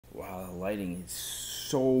lighting is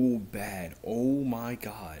so bad. Oh my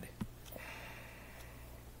god.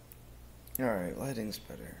 Alright, lighting's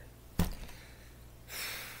better.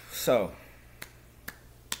 So,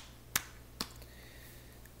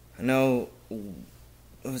 I know,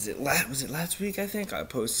 was it last week, I think? I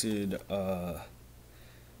posted a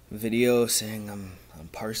video saying I'm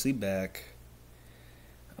partially back.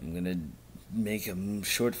 I'm gonna make a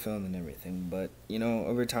short film and everything, but, you know,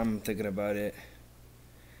 over time I'm thinking about it,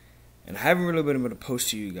 and I haven't really been able to post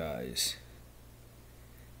to you guys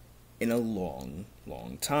in a long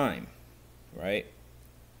time, right?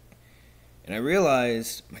 And I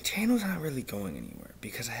realized my channel's not really going anywhere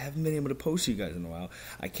because I haven't been able to post to you guys in a while.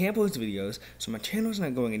 I can't post videos, so my channel's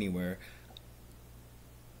not going anywhere.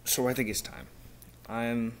 So I think it's time.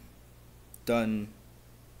 I'm done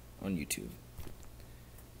on YouTube.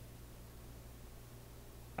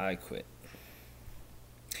 I quit.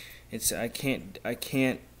 I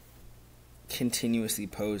can't continuously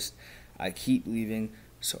post. I keep leaving,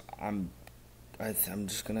 so I'm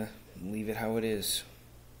just gonna leave it how it is.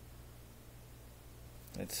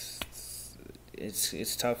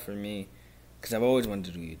 It's tough for me because I've always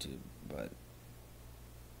wanted to do YouTube, but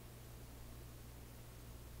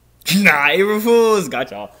nah, April Fools,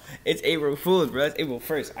 got y'all. It's April Fools, bro. It's April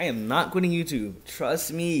 1st. I am not quitting YouTube.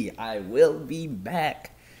 Trust me, I will be back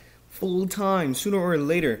full time sooner or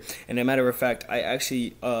later. And as a matter of fact, I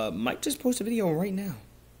actually might just post a video right now.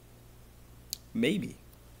 Maybe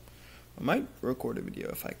I might record a video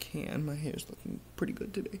if I can. My hair's looking pretty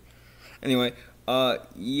good today. Anyway,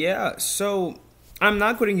 yeah, so I'm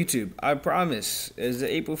not quitting YouTube. I promise. It's an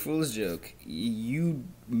April Fool's joke. You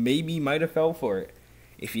maybe might have fell for it.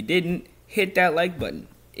 If you didn't, hit that like button.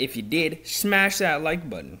 If you did, smash that like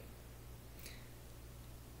button.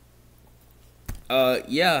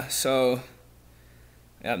 Yeah, so,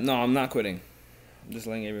 yeah, no, I'm not quitting. I'm just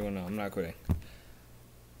letting everyone know I'm not quitting.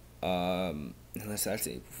 Unless that's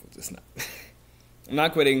April Fool's, it's not. I'm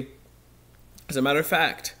not quitting. As a matter of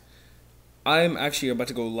fact, I'm actually about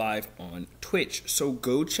to go live on Twitch, so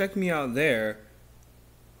go check me out there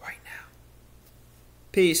right now.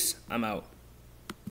 Peace. I'm out.